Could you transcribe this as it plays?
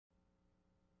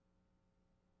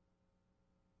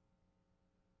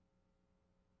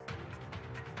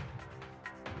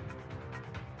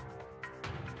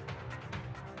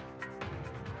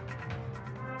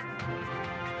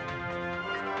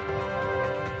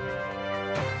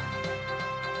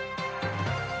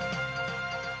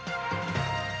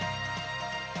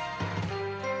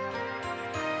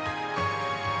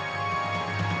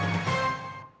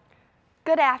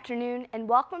Good afternoon and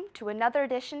welcome to another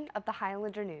edition of the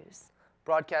Highlander News.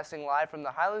 Broadcasting live from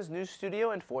the Highlands News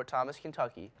Studio in Fort Thomas,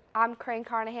 Kentucky. I'm Crane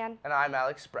Carnahan. And I'm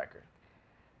Alex Sprecher.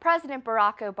 President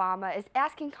Barack Obama is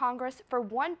asking Congress for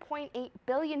 $1.8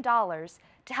 billion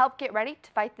to help get ready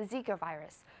to fight the Zika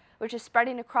virus, which is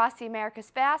spreading across the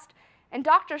Americas fast, and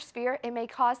doctors fear it may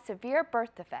cause severe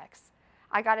birth defects.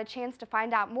 I got a chance to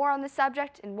find out more on the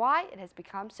subject and why it has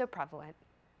become so prevalent.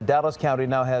 Dallas County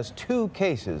now has 2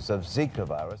 cases of Zika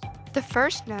virus. The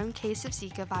first known case of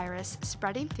Zika virus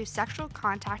spreading through sexual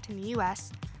contact in the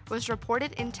U.S. was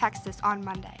reported in Texas on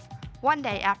Monday, one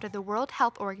day after the World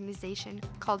Health Organization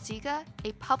called Zika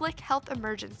a public health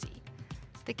emergency.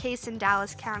 The case in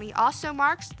Dallas County also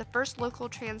marks the first local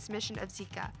transmission of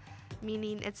Zika,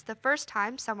 meaning it's the first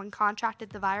time someone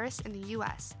contracted the virus in the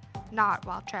U.S., not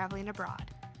while traveling abroad.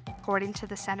 According to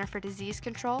the Center for Disease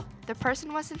Control, the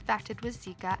person was infected with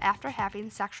Zika after having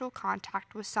sexual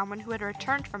contact with someone who had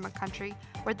returned from a country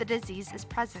where the disease is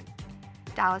present.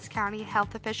 Dallas County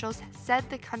health officials said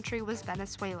the country was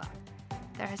Venezuela.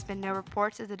 There has been no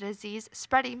reports of the disease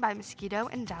spreading by mosquito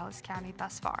in Dallas County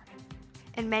thus far.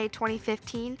 In May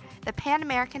 2015, the Pan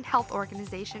American Health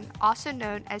Organization, also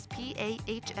known as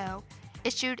PAHO,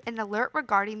 issued an alert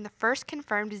regarding the first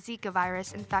confirmed Zika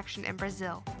virus infection in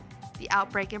Brazil. The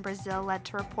outbreak in Brazil led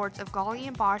to reports of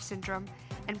Guillain-Barré syndrome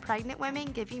and pregnant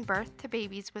women giving birth to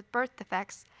babies with birth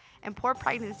defects and poor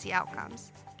pregnancy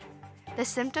outcomes. The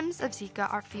symptoms of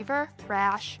Zika are fever,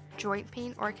 rash, joint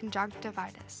pain, or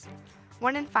conjunctivitis.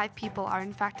 1 in 5 people are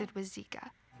infected with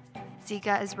Zika.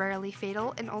 Zika is rarely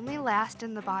fatal and only lasts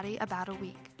in the body about a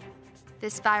week.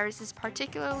 This virus is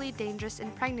particularly dangerous in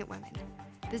pregnant women.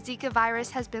 The Zika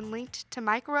virus has been linked to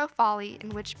microcephaly, in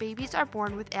which babies are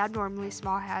born with abnormally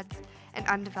small heads and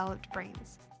undeveloped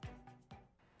brains.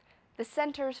 The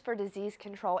Centers for Disease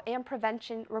Control and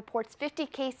Prevention reports 50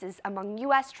 cases among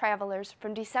U.S. travelers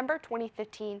from December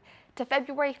 2015 to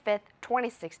February 5,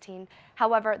 2016.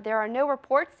 However, there are no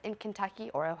reports in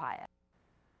Kentucky or Ohio.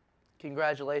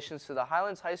 Congratulations to the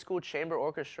Highlands High School Chamber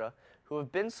Orchestra, who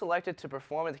have been selected to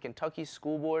perform at the Kentucky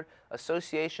School Board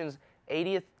Association's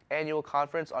 80th Annual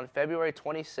Conference on February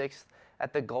 26th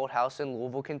at the Gold House in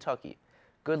Louisville, Kentucky.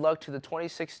 Good luck to the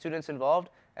 26 students involved,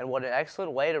 and what an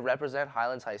excellent way to represent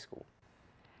Highlands High School.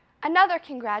 Another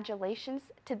congratulations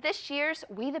to this year's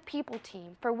We the People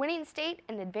team for winning state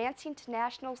and advancing to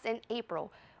nationals in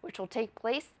April, which will take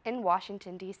place in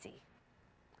Washington, D.C.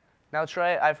 Now,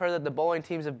 Trey, I've heard that the bowling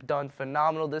teams have done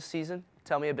phenomenal this season.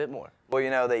 Tell me a bit more. Well,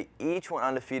 you know, they each went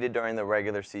undefeated during the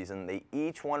regular season. They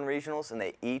each won regionals, and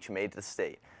they each made it to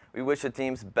state. We wish the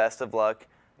teams best of luck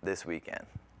this weekend.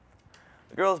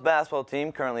 The girls basketball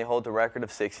team currently holds a record of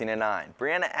 16-9.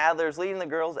 Brianna Adler is leading the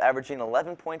girls, averaging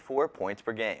 11.4 points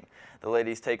per game. The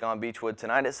ladies take on Beechwood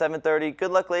tonight at 7:30.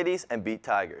 Good luck, ladies, and beat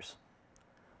Tigers.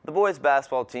 The boys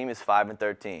basketball team is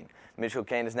 5-13. Mitchell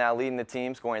Kane is now leading the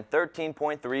team, scoring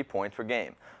 13.3 points per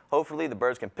game. Hopefully, the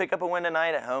Birds can pick up a win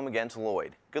tonight at home against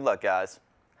Lloyd. Good luck, guys.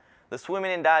 The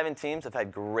swimming and diving teams have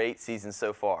had great seasons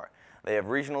so far. They have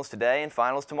regionals today and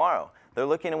finals tomorrow. They're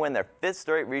looking to win their 5th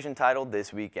straight region title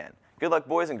this weekend. Good luck,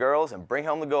 boys and girls, and bring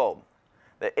home the gold.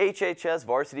 The HHS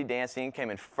varsity dance team came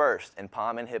in first in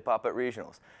pom and hip hop at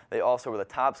regionals. They also were the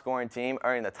top scoring team,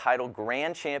 earning the title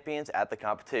grand champions at the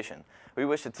competition. We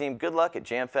wish the team good luck at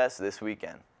Jam Fest this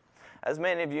weekend. As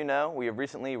many of you know, we have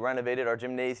recently renovated our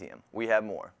gymnasium. We have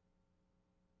more.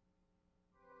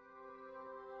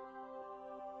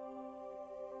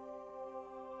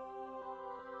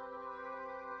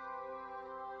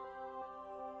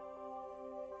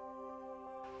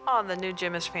 Oh, the new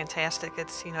gym is fantastic.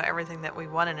 It's, everything that we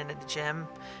wanted in the gym.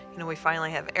 We finally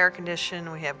have air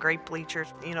conditioning, we have great bleachers.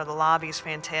 The lobby is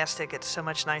fantastic. It's so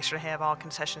much nicer to have all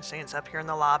concession stands up here in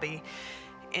the lobby.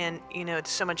 And,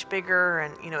 it's so much bigger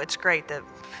and, it's great. The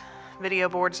video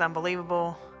board's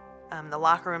unbelievable. The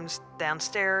locker room's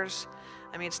downstairs.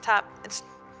 It's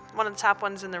one of the top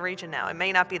ones in the region now. It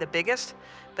may not be the biggest,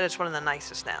 but it's one of the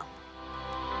nicest now.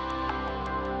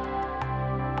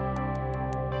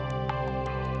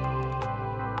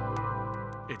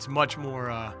 It's much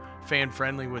more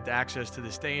fan-friendly with access to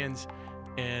the stands,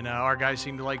 and our guys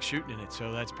seem to like shooting in it,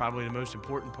 so that's probably the most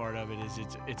important part of it. Is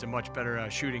it's a much better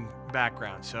shooting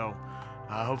background, so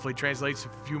hopefully translates to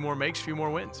a few more makes, a few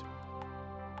more wins.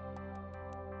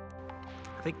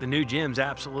 I think the new gym's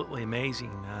absolutely amazing.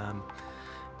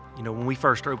 When we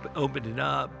first opened it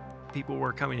up, people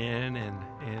were coming in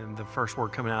and the first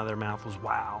word coming out of their mouth was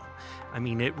wow.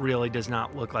 It really does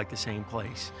not look like the same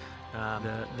place.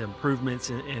 The improvements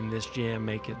in this gym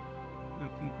make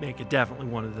it definitely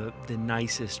one of the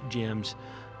nicest gyms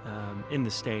in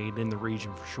the state, in the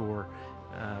region for sure.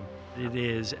 It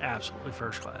is absolutely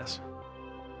first class.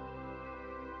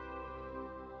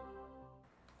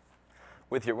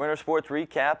 With your winter sports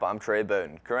recap, I'm Trey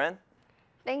Bowden. Corinne?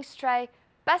 Thanks, Trey.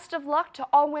 Best of luck to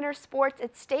all winter sports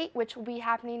at State, which will be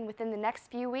happening within the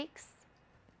next few weeks.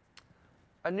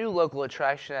 A new local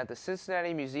attraction at the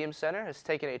Cincinnati Museum Center has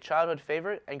taken a childhood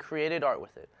favorite and created art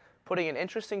with it, putting an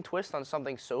interesting twist on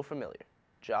something so familiar.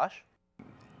 Josh?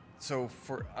 So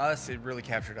for us, it really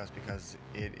captured us because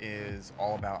it is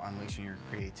all about unleashing your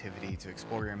creativity, to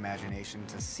explore your imagination,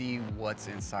 to see what's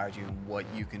inside you and what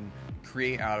you can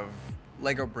create out of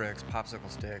Lego bricks,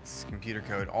 popsicle sticks, computer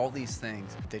code, all these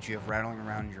things that you have rattling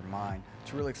around in your mind,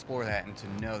 to really explore that and to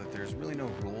know that there's really no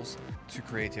rules to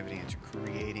creativity and to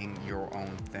creating your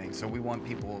own thing. So we want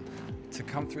people to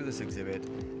come through this exhibit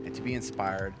and to be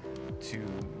inspired, to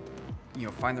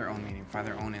find their own meaning, find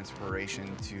their own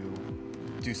inspiration to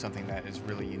do something that is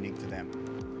really unique to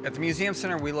them. At the Museum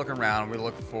Center, we look around, we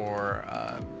look for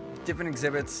different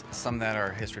exhibits, some that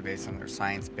are history-based, some that are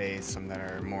science-based, some that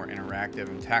are more interactive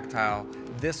and tactile.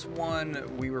 This one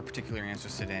we were particularly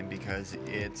interested in because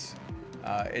it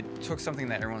took something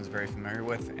that everyone's very familiar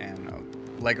with,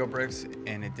 and Lego bricks,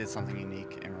 and it did something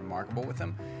unique and remarkable with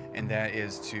them, and that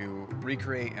is to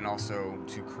recreate and also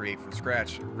to create from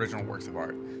scratch original works of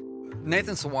art.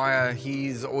 Nathan Sawaya,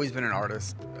 he's always been an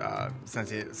artist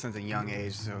since a young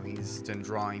age, so he's done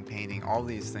drawing, painting, all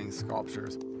these things,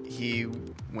 sculptures. He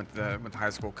went to high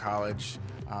school, college,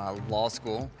 law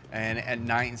school, and at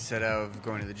night, instead of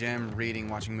going to the gym, reading,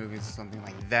 watching movies, something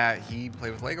like that, he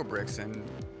played with Lego bricks and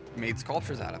made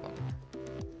sculptures out of them.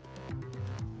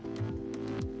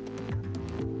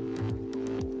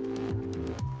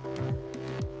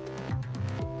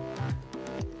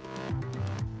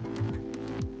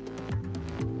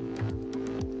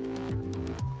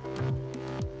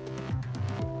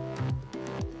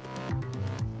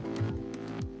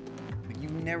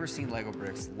 Never seen Lego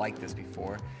bricks like this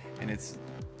before, and it's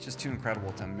just too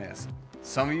incredible to miss.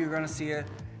 Some of you are going to see it,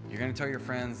 you're going to tell your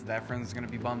friends, that friend's going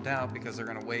to be bummed out because they're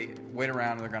going to wait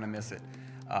around and they're going to miss it.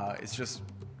 It's just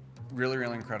really,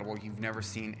 really incredible. You've never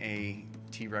seen a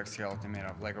T-Rex skeleton made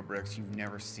out of Lego bricks. You've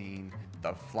never seen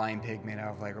the flying pig made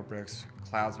out of Lego bricks,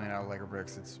 clouds made out of Lego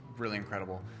bricks. It's really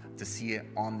incredible to see it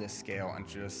on this scale and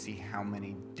just see how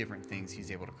many different things he's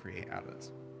able to create out of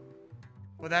this.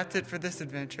 Well, that's it for this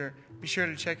adventure. Be sure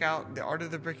to check out the Art of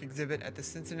the Brick exhibit at the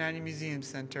Cincinnati Museum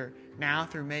Center now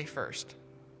through May 1st.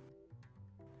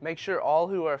 Make sure all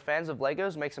who are fans of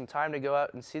Legos make some time to go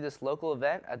out and see this local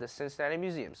event at the Cincinnati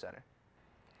Museum Center.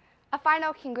 A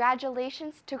final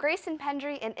congratulations to Grayson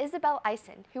Pendry and Isabel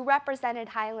Eisen, who represented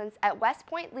Highlands at West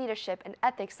Point Leadership and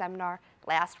Ethics Seminar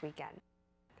last weekend.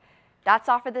 That's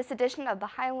all for this edition of the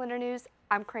Highlander News.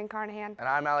 I'm Corinne Carnahan. And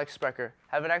I'm Alex Sprecher.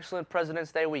 Have an excellent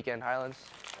President's Day weekend, Highlands.